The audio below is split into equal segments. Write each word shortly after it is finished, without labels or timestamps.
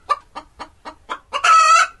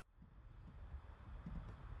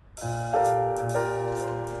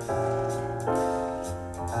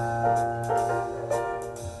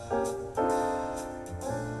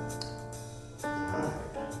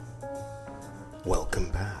Welcome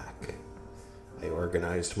back. I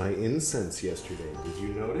organized my incense yesterday. Did you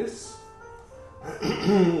notice?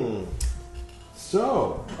 I'm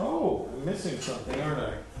missing something,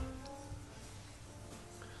 aren't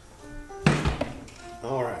I?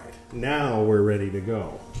 All right, now we're ready to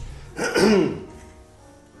go.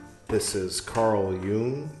 This is Carl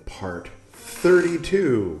Jung, part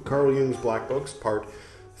 32. Carl Jung's Black Books, part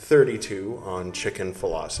 32 on chicken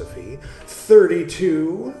philosophy.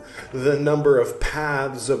 32, the number of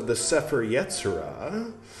paths of the Sefer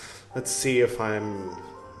Yetzirah. Let's see if I'm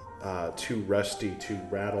too rusty to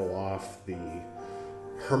rattle off the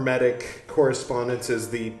Hermetic correspondences,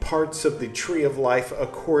 the parts of the Tree of Life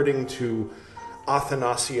according to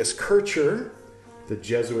Athanasius Kircher, the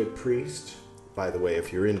Jesuit priest. By the way,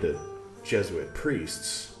 if you're into Jesuit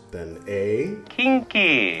priests, then A.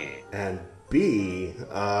 Kinky. And B,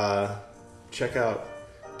 check out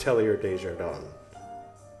Tellier Desjardins.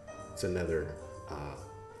 It's another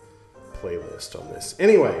playlist on this.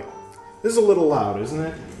 Anyway, this is a little loud, isn't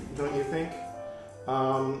it? Don't you think?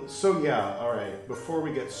 All right. Before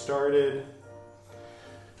we get started,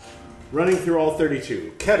 running through all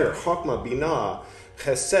 32. Keter, Chokmah, Binah,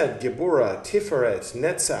 Chesed, Gebura, Tiferet,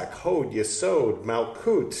 Netzach, Hod, Yesod,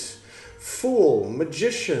 Malkut, Fool,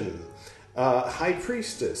 Magician, High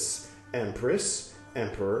Priestess, Empress,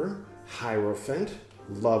 Emperor, Hierophant,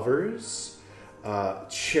 Lovers,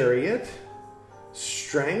 Chariot,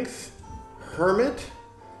 Strength, Hermit,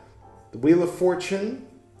 the Wheel of Fortune,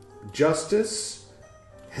 Justice,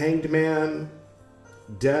 Hanged Man,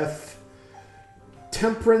 Death,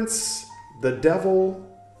 Temperance, the Devil,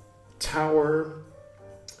 Tower,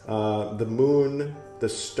 the Moon, the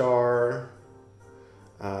Star,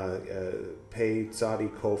 Pei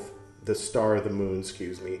Tzadikof, the Star, the Moon,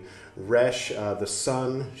 Resh, the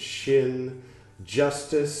Sun, Shin,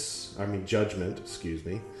 Judgment,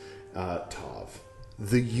 Tav,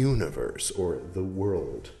 the universe, or the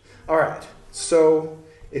world. All right, so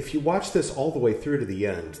if you watch this all the way through to the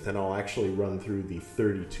end, then I'll actually run through the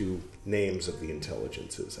 32 names of the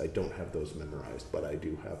intelligences. I don't have those memorized, but I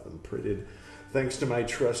do have them printed, thanks to my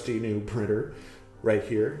trusty new printer right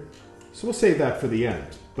here. So we'll save that for the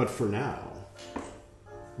end. But for now,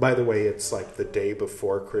 by the way, it's like the day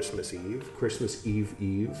before Christmas Eve,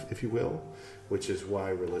 if you will, which is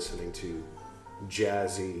why we're listening to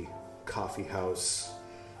jazzy coffee house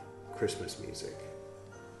Christmas music.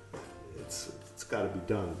 It's got to be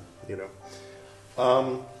done, you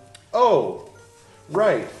know.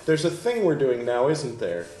 Right. There's a thing we're doing now, isn't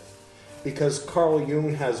there? Because Carl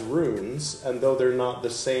Jung has runes, and though they're not the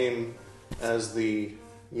same as the,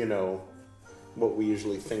 what we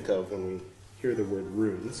usually think of when we hear the word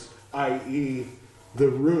runes, i.e. the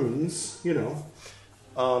runes,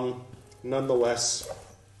 nonetheless,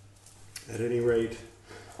 at any rate,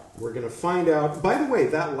 we're going to find out. By the way,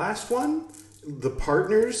 that last one, the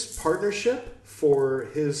partnership for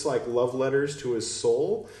his love letters to his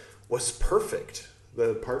soul was perfect.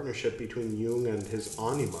 The partnership between Jung and his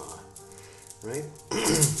anima, right?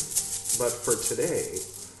 But for today,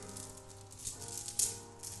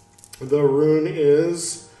 the rune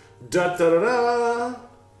is da-da-da-da,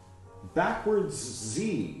 backwards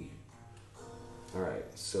Z. All right,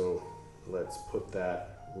 so let's put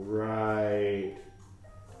that right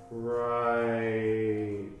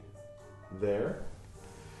there.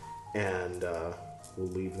 And we'll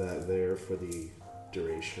leave that there for the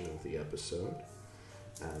duration of the episode,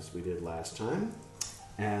 as we did last time.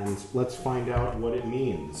 And let's find out what it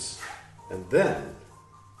means. And then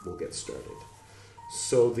we'll get started.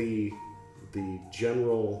 So the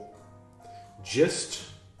general gist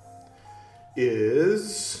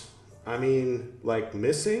is,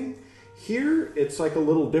 missing. Here, it's a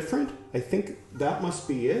little different. I think that must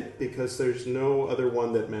be it, because there's no other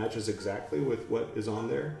one that matches exactly with what is on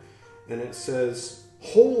there. And it says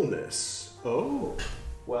wholeness. Oh,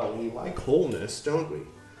 well, we like wholeness, don't we?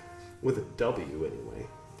 With a W, anyway.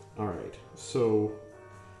 All right, so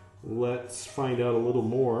let's find out a little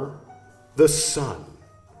more. The sun.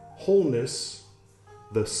 Wholeness,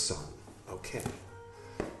 the sun. Okay,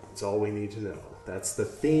 that's all we need to know. That's the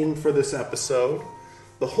theme for this episode.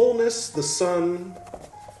 The wholeness, the sun,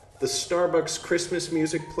 the Starbucks Christmas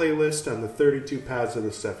music playlist, and the 32 paths of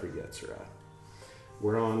the Sefer Yetzirah.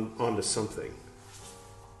 We're on to something.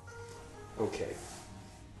 Okay.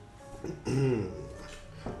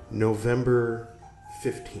 November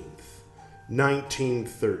 15th,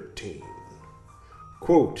 1913.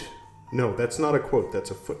 Quote. No, that's not a quote,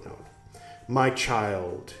 that's a footnote. My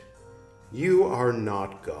child, you are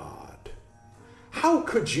not God. How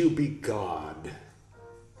could you be God?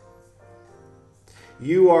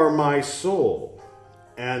 You are my soul,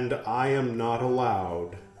 and I am not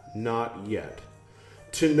allowed, not yet,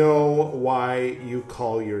 to know why you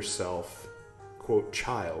call yourself, quote,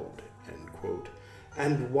 child, end quote,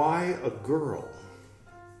 and why a girl.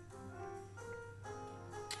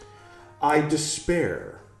 I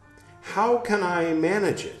despair. How can I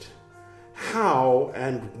manage it? How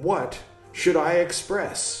and what should I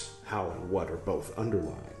express? How and what are both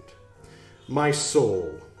underlined. My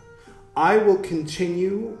soul, I will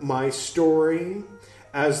continue my story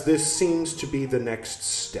as this seems to be the next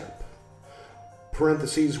step.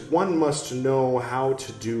 Parentheses, one must know how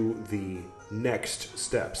to do the next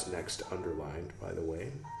steps, next underlined, by the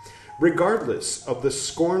way, regardless of the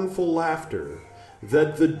scornful laughter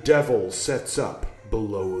that the devil sets up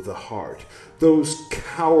below the heart, those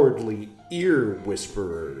cowardly ear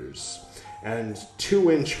whisperers and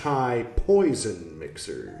 2-inch-high poison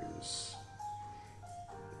mixers.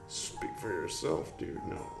 Speak for yourself, dude,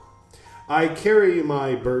 no. I carry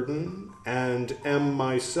my burden and am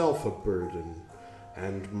myself a burden,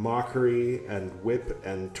 and mockery and whip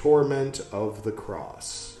and torment of the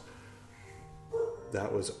cross.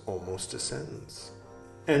 That was almost a sentence.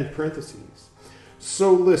 End parentheses.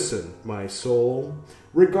 So listen, my soul,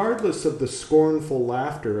 regardless of the scornful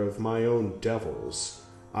laughter of my own devils,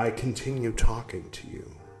 I continue talking to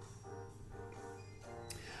you.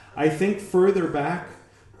 I think further back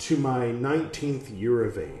to my 19th year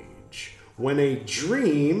of age, when a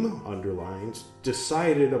dream, underlined,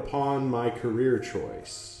 decided upon my career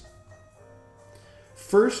choice.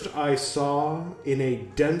 First I saw in a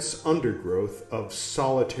dense undergrowth of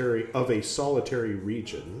a solitary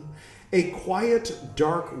region a quiet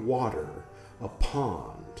dark water, a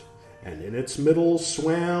pond, and in its middle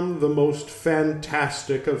swam the most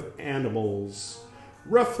fantastic of animals,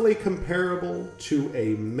 roughly comparable to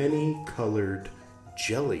a many-colored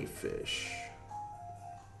jellyfish.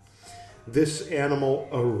 This animal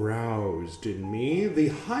aroused in me the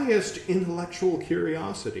highest intellectual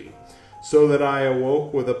curiosity, so that I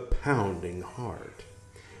awoke with a pounding heart.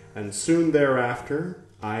 And soon thereafter,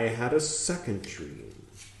 I had a second dream.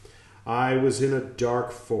 I was in a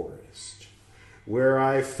dark forest, where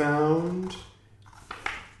I found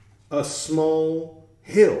a small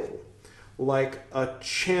hill, like a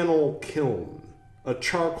charcoal kiln.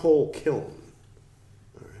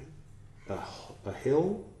 All right. A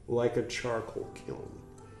hill like a charcoal kiln.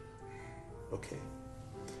 Okay.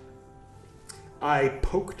 I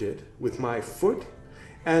poked it with my foot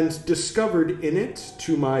and discovered in it,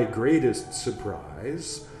 to my greatest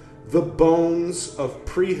surprise, the bones of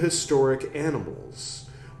prehistoric animals,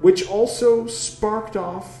 which also sparked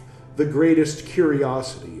off the greatest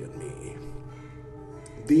curiosity in me.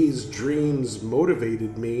 These dreams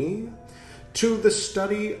motivated me to the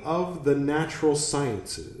study of the natural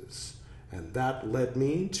sciences, and that led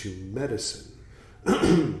me to medicine.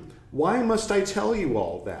 Why must I tell you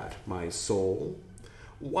all that, my soul?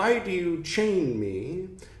 Why do you chain me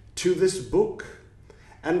to this book?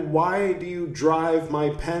 And why do you drive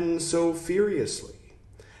my pen so furiously?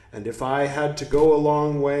 And if I had to go a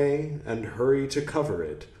long way and hurry to cover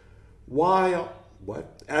it,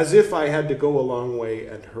 As if I had to go a long way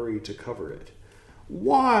and hurry to cover it.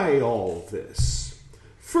 Why all this?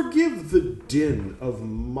 Forgive the din of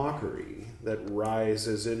mockery that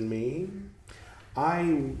rises in me.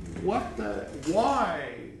 Why?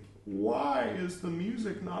 Why is the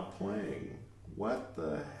music not playing? What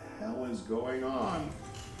the hell is going on?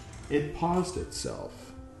 It paused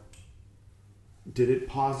itself. Did it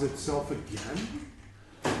pause itself again?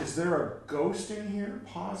 Is there a ghost in here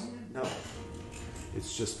pausing it? No.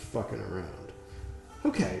 It's just fucking around.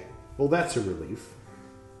 Okay, well that's a relief.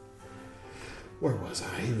 Where was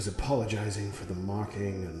I? He was apologizing for the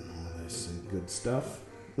mocking and all this good stuff.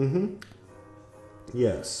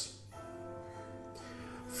 Yes.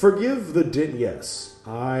 Forgive the yes.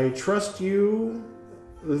 I trust you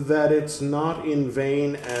that it's not in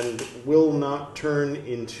vain and will not turn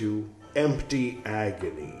into empty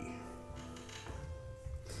agony.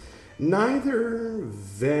 Neither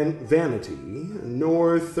vanity,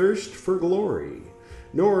 nor thirst for glory,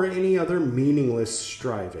 nor any other meaningless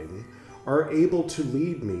striving are able to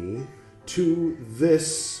lead me to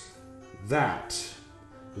this, that.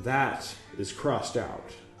 That is crossed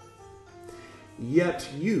out. Yet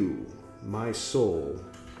you, my soul,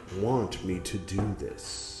 want me to do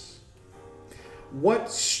this. What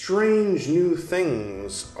strange new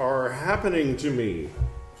things are happening to me?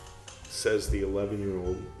 Says the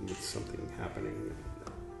 11-year-old with something happening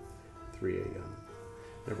at 3 a.m.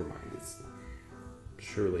 Never mind, it's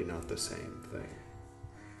surely not the same thing.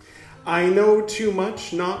 I know too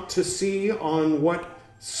much not to see on what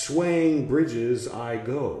swaying bridges I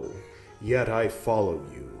go, Yet I follow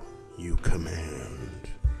you, you command.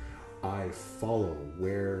 I follow.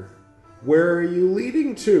 Where are you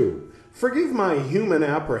leading to? Forgive my human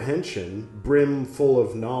apprehension, brim full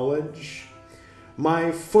of knowledge.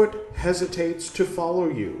 My foot hesitates to follow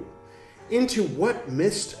you. Into what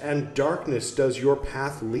mist and darkness does your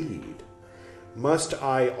path lead? Must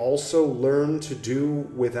I also learn to do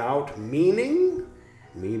without meaning?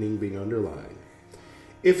 Meaning being underlined.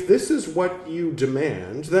 If this is what you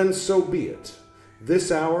demand, then so be it.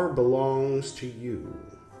 This hour belongs to you.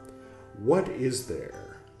 What is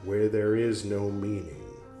there where there is no meaning?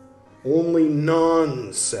 Only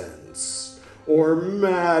nonsense or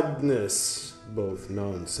madness. Both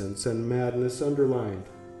nonsense and madness underlined.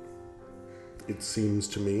 It seems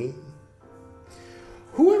to me.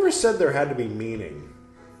 Whoever said there had to be meaning?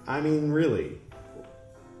 I mean, really.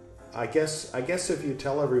 I guess if you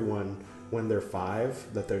tell everyone when they're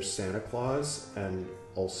 5 that there's Santa Claus and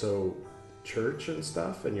also church and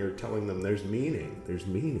stuff, and you're telling them there's meaning, there's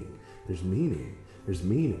meaning, there's meaning, there's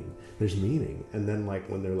meaning, there's meaning. And then like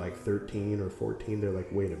when they're like 13 or 14, they're like,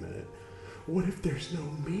 wait a minute, what if there's no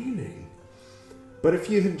meaning? But if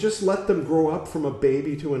you had just let them grow up from a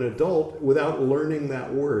baby to an adult without learning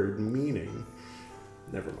that word, meaning,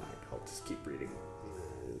 never mind, I'll just keep reading.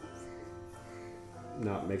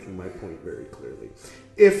 Not making my point very clearly.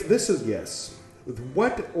 If this is yes,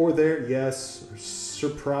 what or there, yes,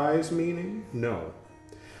 surprise meaning? No.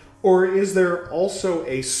 Or is there also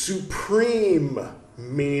a supreme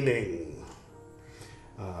meaning?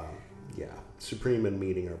 Supreme and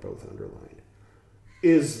meaning are both underlined.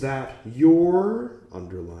 Is that your,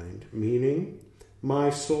 underlined, meaning, my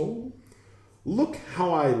soul? Look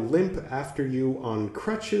how I limp after you on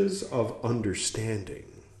crutches of understanding.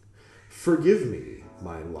 Forgive me,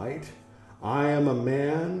 my light. I am a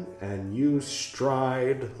man, and you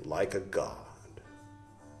stride like a god.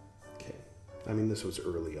 Okay. I mean, this was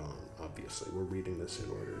early on, obviously. We're reading this in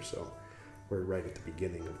order, so we're right at the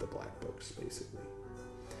beginning of the Black Books, basically.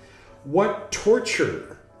 What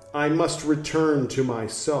torture! I must return to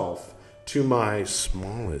myself, to my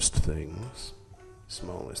smallest things.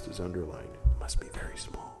 Smallest is underlined. Must be very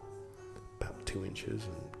small. About 2 inches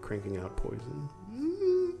and cranking out poison.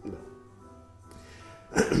 No.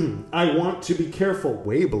 I want to be careful,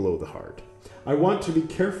 way below the heart. I want to be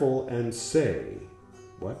careful and say,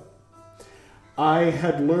 what? I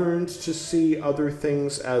had learned to see other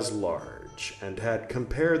things as large, and had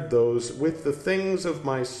compared those with the things of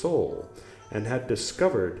my soul, and had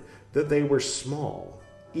discovered that they were small,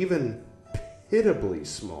 even pitiably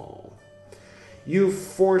small. You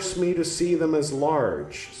force me to see them as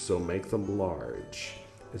large, so make them large.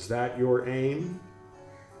 Is that your aim?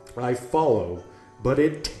 I follow, but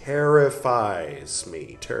it terrifies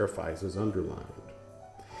me. Terrifies is underlined.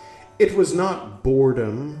 It was not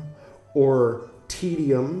boredom or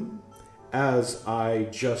tedium, as I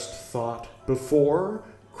just thought before.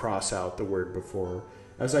 Cross out the word before.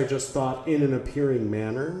 As I just thought in an appearing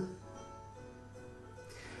manner.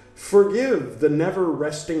 Forgive the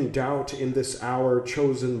never-resting doubt in this hour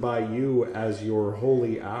chosen by you as your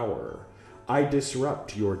holy hour. I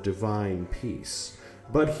disrupt your divine peace,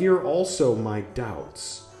 but hear also my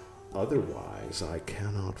doubts. Otherwise I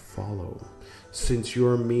cannot follow, since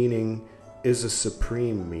your meaning is a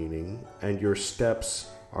supreme meaning, and your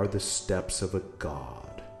steps are the steps of a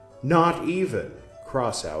god. Not even,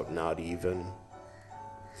 cross out not even.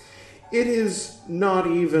 It is not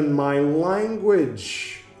even my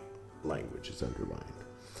language is underlined,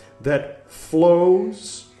 that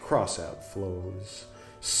flows, cross out flows,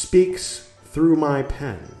 speaks through my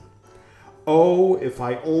pen. Oh, if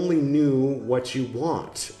I only knew what you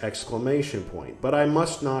want, exclamation point. But I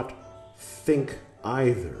must not think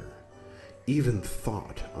either. Even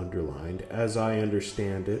thought, underlined, as I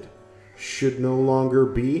understand it, should no longer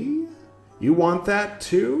be? You want that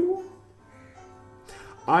too?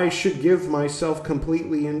 I should give myself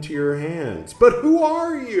completely into your hands. But who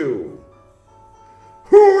are you?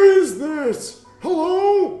 Who is this?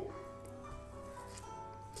 Hello?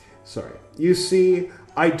 Sorry. You see,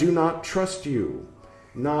 I do not trust you.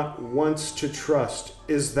 Not once to trust.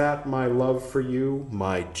 Is that my love for you?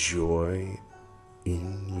 My joy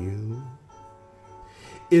in you?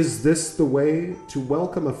 Is this the way to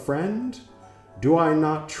welcome a friend? Do I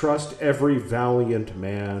not trust every valiant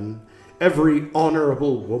man, every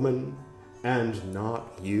honorable woman, and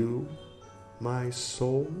not you, my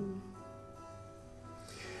soul?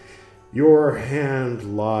 Your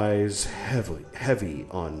hand lies heavy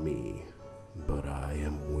on me, but I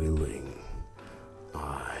am willing.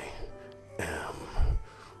 I am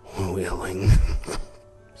willing.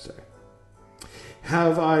 Sorry.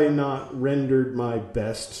 Have I not rendered my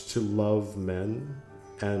best to love men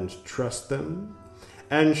and trust them?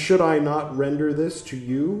 And should I not render this to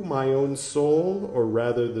you, my own soul, or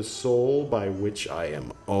rather the soul by which I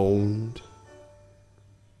am owned?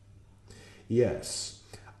 Yes,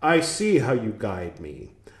 I see how you guide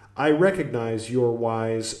me. I recognize your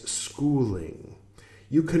wise schooling.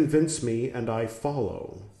 You convince me and I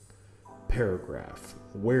follow. Paragraph.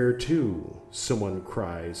 Where to? Someone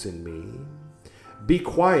cries in me. Be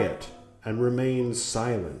quiet and remain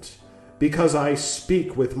silent, because I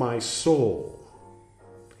speak with my soul.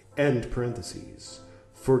 End parentheses.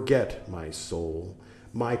 Forget my soul,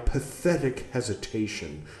 my pathetic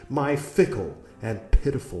hesitation, my fickle and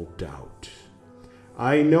pitiful doubt.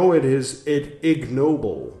 I know it is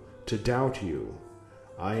ignoble to doubt you.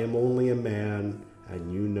 I am only a man,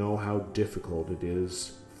 and you know how difficult it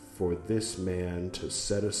is for this man to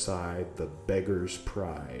set aside the beggar's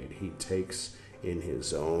pride he takes in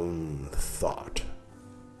his own thought.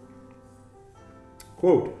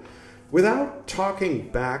 Quote, without talking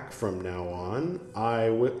back from now on, I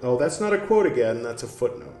will... Oh, that's not a quote again, that's a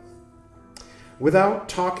footnote. Without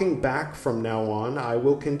talking back from now on, I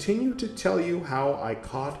will continue to tell you how I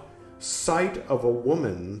caught sight of a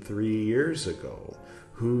woman 3 years ago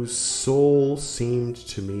whose soul seemed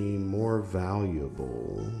to me more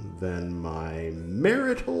valuable than my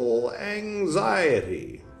marital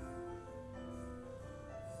anxiety.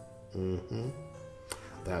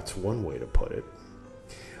 That's one way to put it.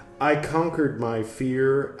 I conquered my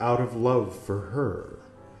fear out of love for her,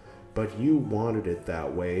 but you wanted it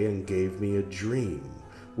that way and gave me a dream,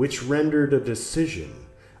 which rendered a decision.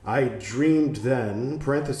 I dreamed then,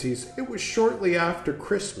 parentheses, it was shortly after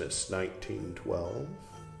Christmas, 1912.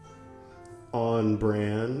 On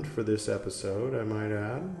brand for this episode, I might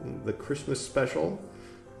add. The Christmas special,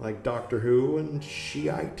 like Doctor Who and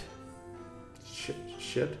Shiite.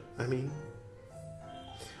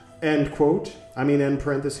 End quote, end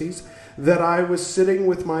parentheses, that I was sitting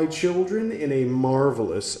with my children in a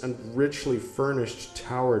marvelous and richly furnished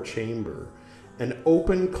tower chamber, an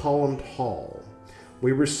open columned hall.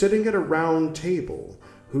 We were sitting at a round table,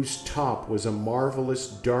 whose top was a marvelous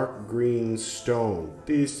dark green stone.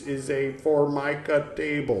 This is a formica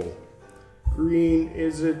table. Green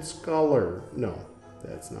is its color. No,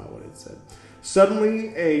 that's not what it said.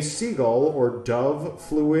 Suddenly, a seagull or dove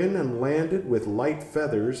flew in and landed with light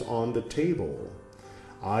feathers on the table.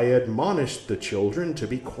 I admonished the children to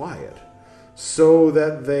be quiet, so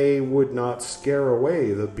that they would not scare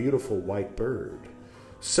away the beautiful white bird.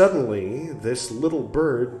 Suddenly, this little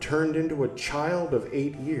bird turned into a child of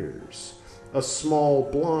 8 years, a small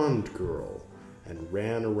blonde girl, and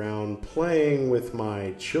ran around playing with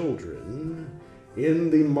my children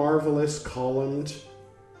in the marvelous colonnades.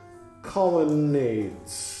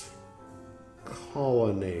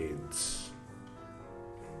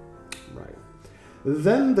 Right.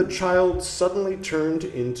 Then the child suddenly turned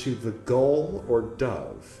into the gull or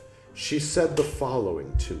dove. She said the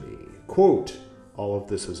following to me, quote, all of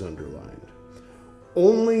this is underlined.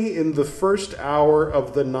 Only in the first hour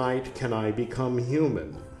of the night can I become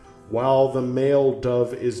human, while the male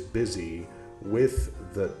dove is busy with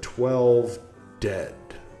the 12 dead.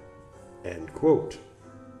 End quote.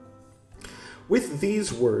 With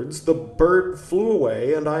these words, the bird flew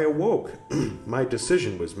away and I awoke. My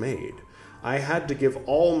decision was made. I had to give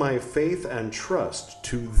all my faith and trust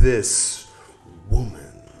to this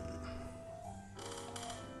woman.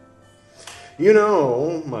 You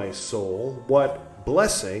know, my soul, what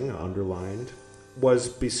blessing, underlined, was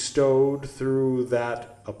bestowed through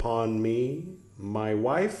that upon me, my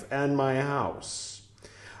wife, and my house.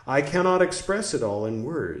 I cannot express it all in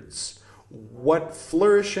words. What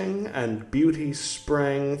flourishing and beauty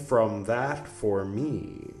sprang from that for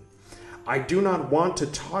me. I do not want to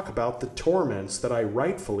talk about the torments that I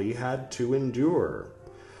rightfully had to endure.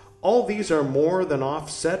 All these are more than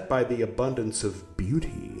offset by the abundance of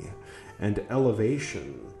beauty and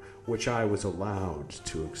elevation which I was allowed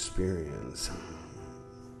to experience.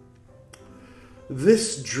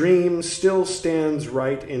 This dream still stands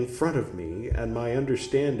right in front of me, and my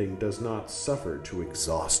understanding does not suffer to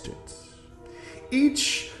exhaust it.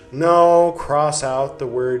 Cross out the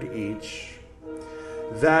word each.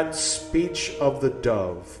 That speech of the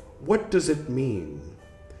dove, what does it mean?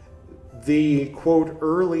 The, quote,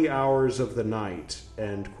 early hours of the night,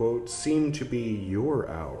 end quote, seem to be your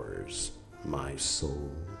hours, my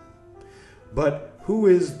soul. But who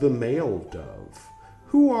is the male dove?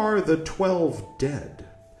 Who are the 12 dead?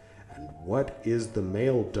 And what is the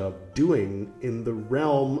male dove doing in the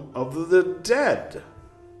realm of the dead?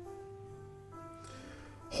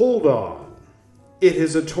 Hold on. It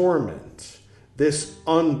is a torment. this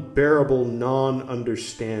unbearable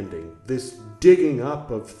non-understanding, this digging up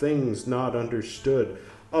of things not understood,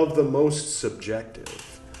 of the most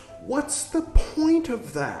subjective. What's the point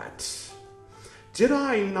of that? Did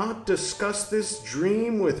I not discuss this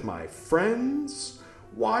dream with my friends?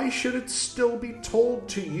 Why should it still be told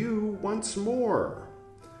to you once more?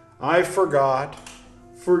 I forgot,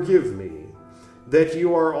 forgive me, that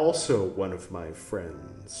you are also one of my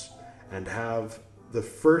friends, and have the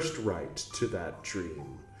first right to that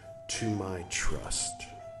dream, to my trust.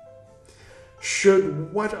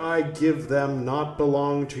 Should what I give them not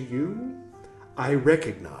belong to you, I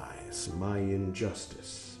recognize my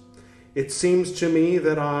injustice. It seems to me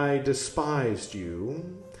that I despised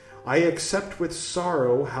you. I accept with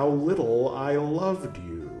sorrow how little I loved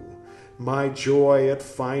you. My joy at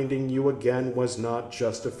finding you again was not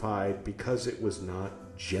justified because it was not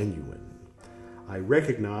genuine. I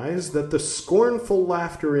recognize that the scornful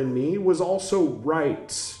laughter in me was also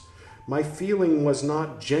right. My feeling was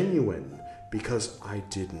not genuine because I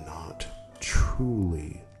did not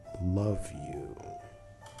truly love you.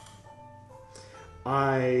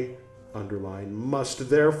 I, underline, must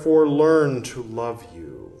therefore learn to love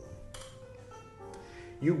you.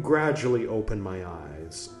 You gradually open my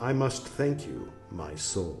eyes. I must thank you, my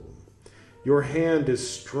soul. Your hand is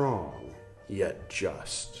strong, yet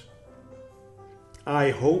just.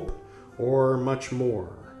 I hope, or much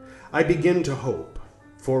more. I begin to hope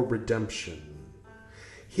for redemption.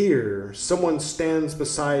 Here, someone stands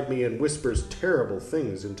beside me and whispers terrible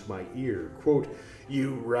things into my ear. Quote,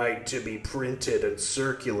 you write to be printed and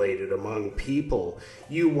circulated among people.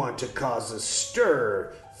 You want to cause a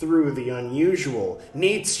stir through the unusual.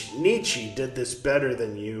 Nietzsche did this better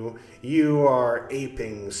than you. You are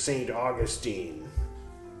aping St. Augustine.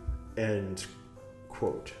 End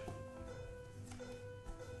quote.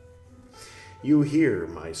 You hear,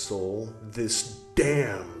 my soul, this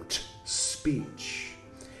damned speech,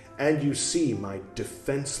 and you see my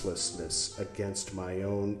defenselessness against my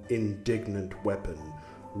own indignant weapon.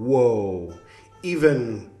 Woe,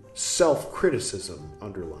 even self-criticism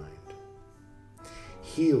underlined.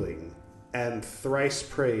 Healing and thrice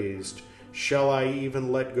praised, shall I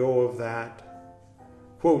even let go of that?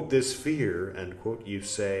 Quote, this fear, end quote, you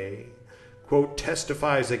say, quote,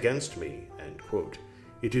 testifies against me, end quote.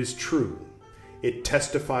 It is true. It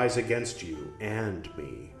testifies against you and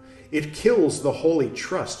me. It kills the holy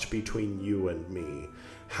trust between you and me.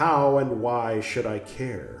 How and why should I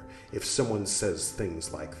care if someone says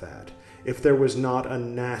things like that? If there was not a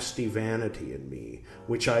nasty vanity in me,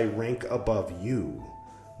 which I rank above you,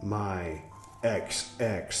 my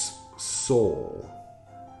XX soul.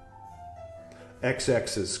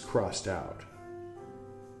 XX is crossed out.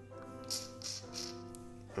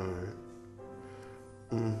 All right.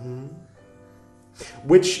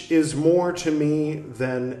 Which is more to me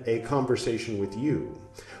than a conversation with you.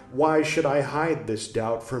 Why should I hide this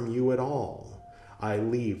doubt from you at all? I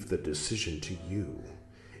leave the decision to you.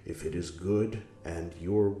 If it is good and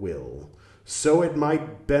your will, so it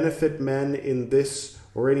might benefit men in this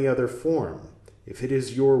or any other form. If it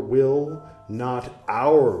is your will, not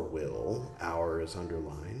our will, our is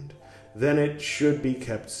underlined, then it should be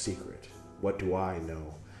kept secret. What do I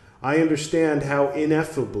know? I understand how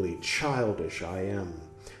ineffably childish I am,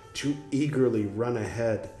 to eagerly run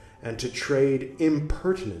ahead and to trade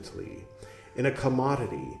impertinently in a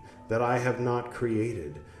commodity that I have not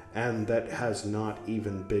created, and that has not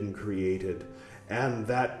even been created, and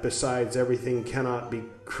that, besides everything, cannot be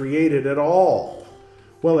created at all.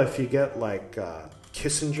 Well, if you get like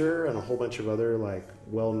Kissinger and a whole bunch of other like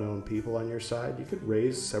well-known people on your side, you could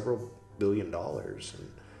raise several $1 billion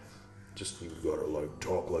and just, you gotta like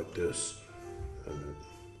talk like this, and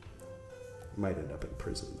it might end up in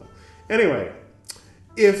prison though. Anyway,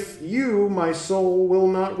 if you, my soul, will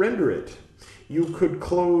not render it, you could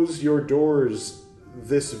close your doors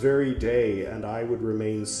this very day, and I would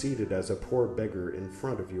remain seated as a poor beggar in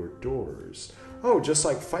front of your doors. Oh, just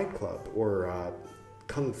like Fight Club or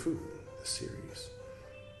Kung Fu, the series.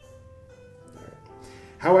 All right.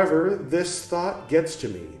 However, this thought gets to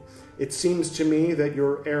me. It seems to me that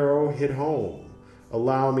your arrow hit home.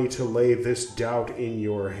 Allow me to lay this doubt in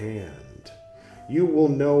your hand. You will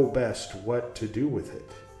know best what to do with it.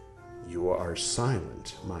 You are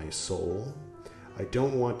silent, my soul. I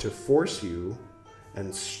don't want to force you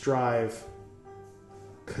and strive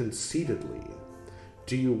conceitedly.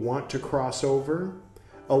 Do you want to cross over?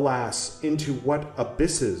 Alas, into what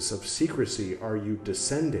abysses of secrecy are you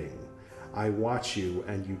descending? I watch you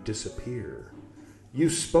and you disappear. You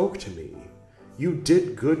spoke to me. You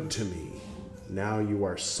did good to me. Now you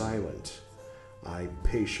are silent. I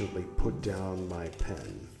patiently put down my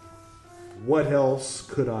pen. What else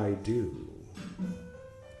could I do?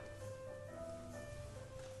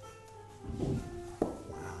 Wow.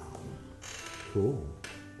 Cool.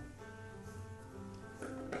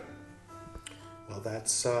 Well,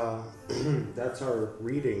 that's that's our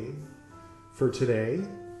reading for today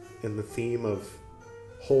in the theme of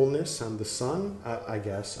wholeness and the sun. I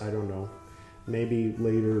guess. I don't know. Maybe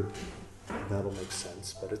later that'll make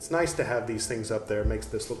sense. But it's nice to have these things up there. It makes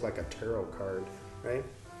this look like a tarot card, right?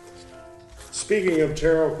 Speaking of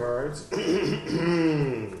tarot cards,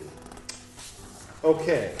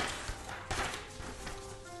 okay.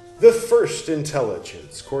 The first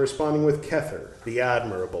intelligence, corresponding with Kether, the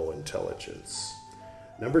admirable intelligence.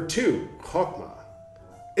 Number 2, Chokmah,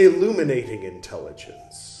 illuminating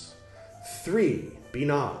intelligence. 3,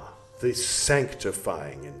 Binah, the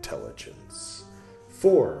sanctifying intelligence.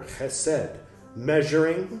 4, Chesed,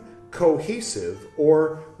 measuring, cohesive,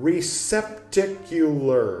 or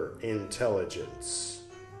receptacular intelligence.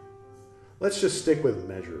 Let's just stick with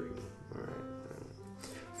measuring. All right.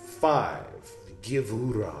 5,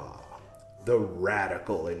 Givura, the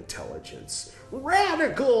radical intelligence.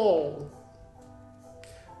 Radical!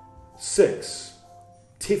 6,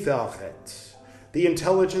 Tiferet, the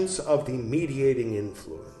intelligence of the mediating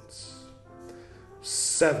influence.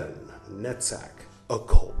 7, Netzach,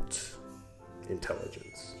 occult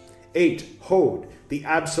intelligence. 8, Hod, the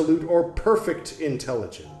absolute or perfect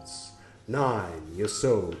intelligence. 9,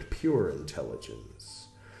 Yesod, pure intelligence.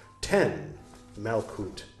 10,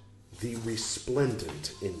 Malkut, the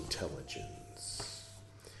resplendent intelligence.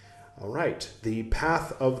 All right, the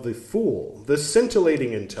path of the fool, the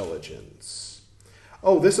scintillating intelligence.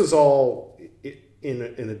 Oh, this is all in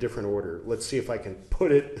a different order. Let's see if I can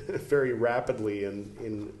put it very rapidly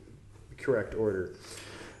in correct order.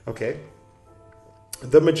 Okay.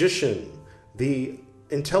 The magician, the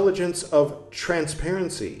intelligence of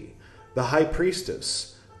transparency, the high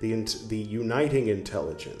priestess, the uniting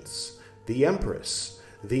intelligence, the empress,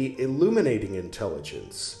 the illuminating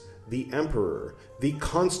intelligence, the emperor, the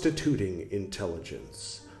constituting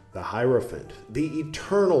intelligence, the hierophant, the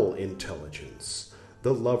eternal intelligence,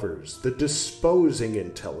 the lovers, the disposing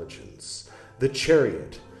intelligence, the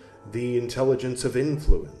chariot, the intelligence of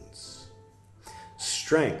influence,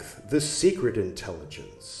 strength, the secret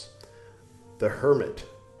intelligence, the hermit,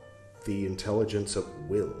 the intelligence of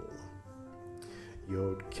will.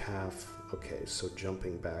 Yod, Kaf. Okay, so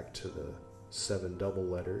jumping back to the 7 double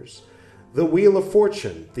letters. The wheel of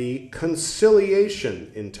fortune, the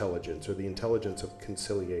conciliation intelligence, or the intelligence of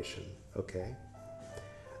conciliation. Okay.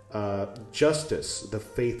 Justice, the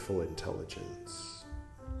faithful intelligence.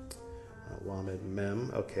 Lamed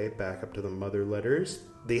Mem. Okay, back up to the mother letters.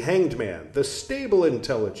 The hanged man, the stable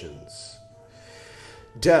intelligence.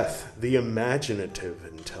 Death, the imaginative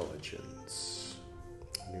intelligence.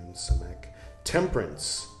 Nun Samek.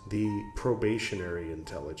 Temperance, the probationary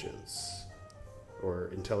intelligence, or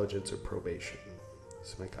intelligence of probation.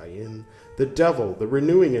 Samek Ayin. The devil, the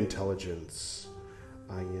renewing intelligence.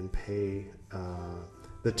 Ayin Pei.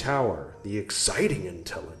 The tower, the exciting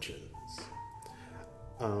intelligence.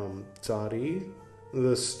 Tari,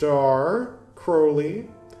 the star, Crowley.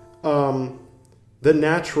 The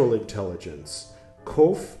natural intelligence.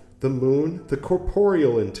 Kof, the moon, the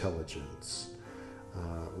corporeal intelligence.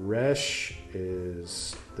 Resh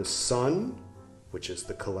is the sun, which is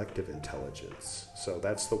the collective intelligence. So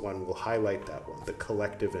that's the one, we'll highlight that one, the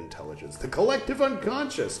collective intelligence. The collective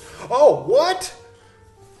unconscious. Oh, what?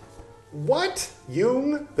 What?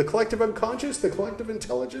 Jung, the collective unconscious, the collective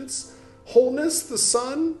intelligence, wholeness, the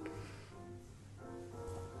sun.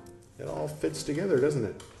 It all fits together, doesn't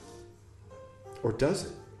it? Or does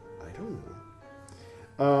it? I don't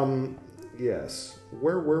know. Yes.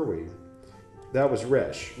 Where were we? That was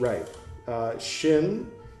Resh, right. Shin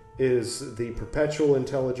is the perpetual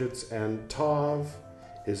intelligence, and Tav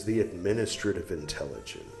is the administrative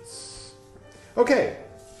intelligence. Okay,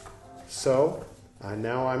 so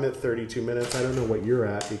now I'm at 32 minutes. I don't know what you're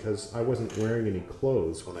at because I wasn't wearing any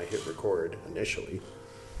clothes when I hit record initially.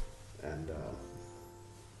 And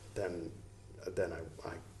then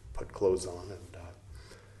I put clothes on. And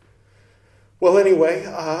well, anyway,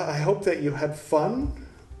 I hope that you had fun.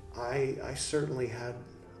 I certainly had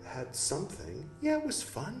something. Yeah, it was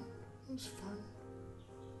fun. It was fun.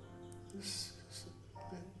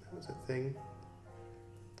 That was a thing.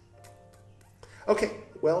 Okay,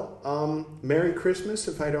 well, Merry Christmas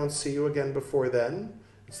if I don't see you again before then.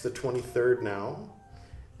 It's the 23rd now.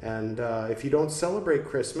 And if you don't celebrate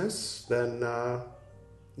Christmas, then,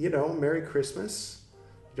 Merry Christmas.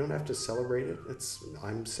 You don't have to celebrate it.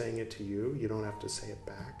 I'm saying it to you. You don't have to say it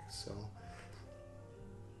back. So,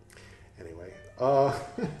 anyway.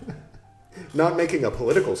 Not making a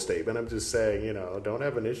political statement. I'm just saying, don't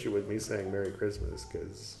have an issue with me saying Merry Christmas,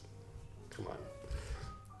 because, come on.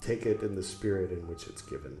 Take it in the spirit in which it's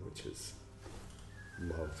given, which is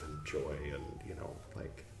love and joy and,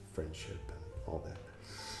 like friendship and all that.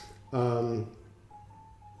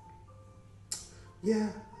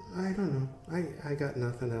 Yeah, I don't know. I got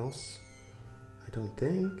nothing else. I don't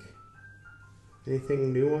think.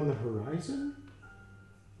 Anything new on the horizon?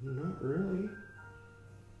 Not really.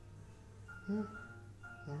 Huh.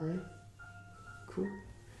 All right. Cool.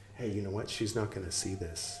 Hey, you know what? She's not going to see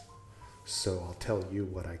this. So I'll tell you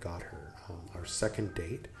what I got her. Our second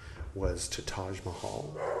date was to Taj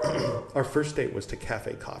Mahal. Our first date was to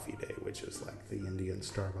Cafe Coffee Day, which is like the Indian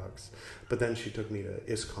Starbucks. But then she took me to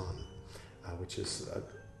ISKCON, which is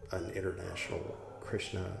an international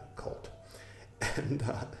Krishna cult. And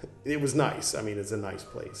it was nice. I mean, it's a nice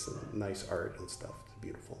place, and nice art and stuff. It's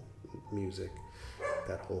beautiful. Music,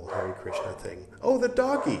 that whole Hare Krishna thing. Oh, the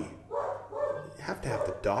doggy! You have to have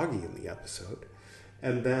the doggy in the episode.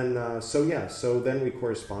 And then, so then we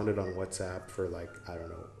corresponded on WhatsApp for like, I don't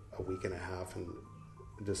know, a week and a half, and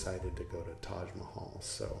decided to go to Taj Mahal.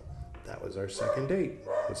 So that was our second date,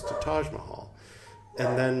 was to Taj Mahal.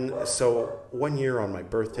 And then, so 1 year on my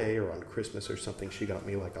birthday or on Christmas or something, she got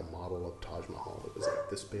me like a model of Taj Mahal that was like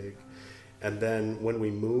this big. And then when we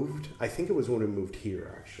moved, I think it was when we moved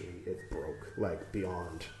here, actually, it broke like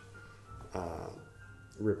beyond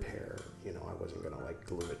repair. I wasn't going to like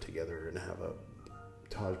glue it together and have a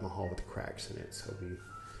Taj Mahal with cracks in it, so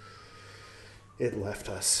it left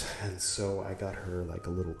us. And so I got her like a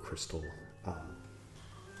little crystal.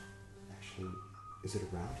 Actually, is it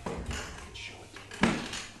around here? I can show it to you.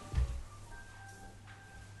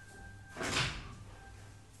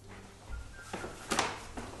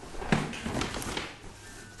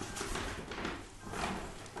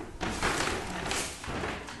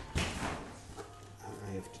 I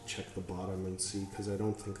have to check the bottom and see, because I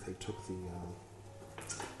don't think they took the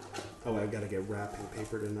oh, I gotta get wrapping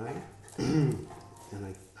paper tonight. And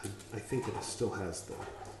I think it still has the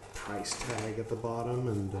price tag at the bottom.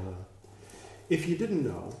 And if you didn't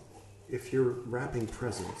know, if you're wrapping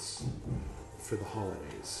presents for the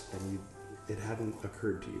holidays and it hadn't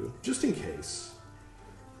occurred to you, just in case,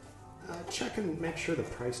 check and make sure the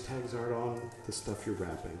price tags aren't on the stuff you're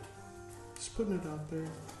wrapping. Just putting it out there.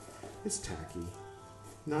 It's tacky.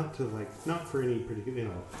 Not for any particular,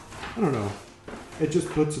 I don't know. It just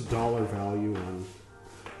puts a dollar value on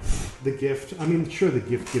the gift. I mean, sure, the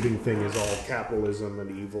gift-giving thing is all capitalism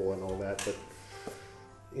and evil and all that, but,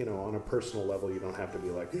 on a personal level, you don't have to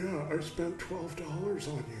be like, yeah, I spent $12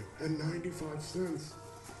 on you and 95 cents.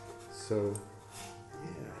 So,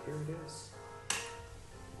 yeah, here it is.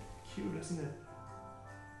 Cute, isn't it?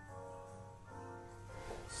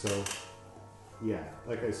 So, yeah,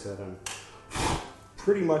 like I said, I'm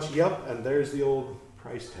pretty much, yep, and there's the old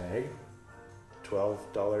price tag.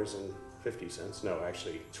 $12.50. No,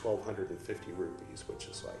 actually 1,250 rupees, which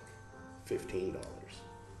is like $15.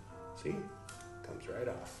 See? Comes right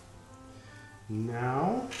off.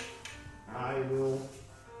 Now, I will,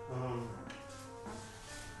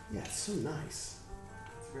 yeah, it's so nice.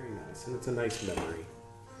 It's very nice, and it's a nice memory.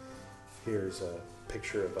 Here's a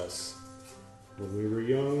picture of us when we were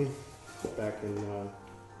young, back in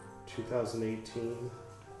 2018,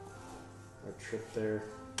 our trip there.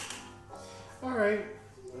 All right,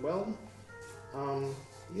 well,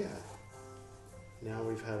 yeah. Now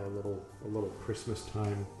we've had a little Christmas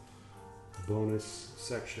time bonus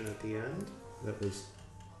section at the end that was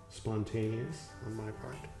spontaneous on my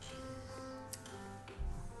part.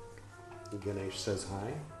 Ganesh says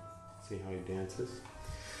hi. See how he dances.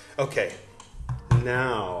 Okay,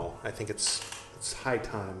 now I think it's high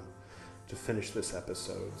time to finish this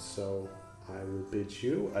episode. So I will bid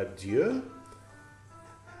you adieu.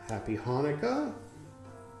 Happy Hanukkah.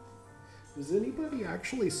 Does anybody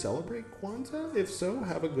actually celebrate Kwanzaa? If so,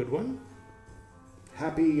 have a good one.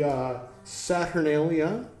 Happy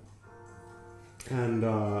Saturnalia and,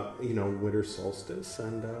 winter solstice.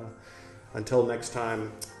 And until next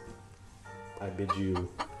time, I bid you...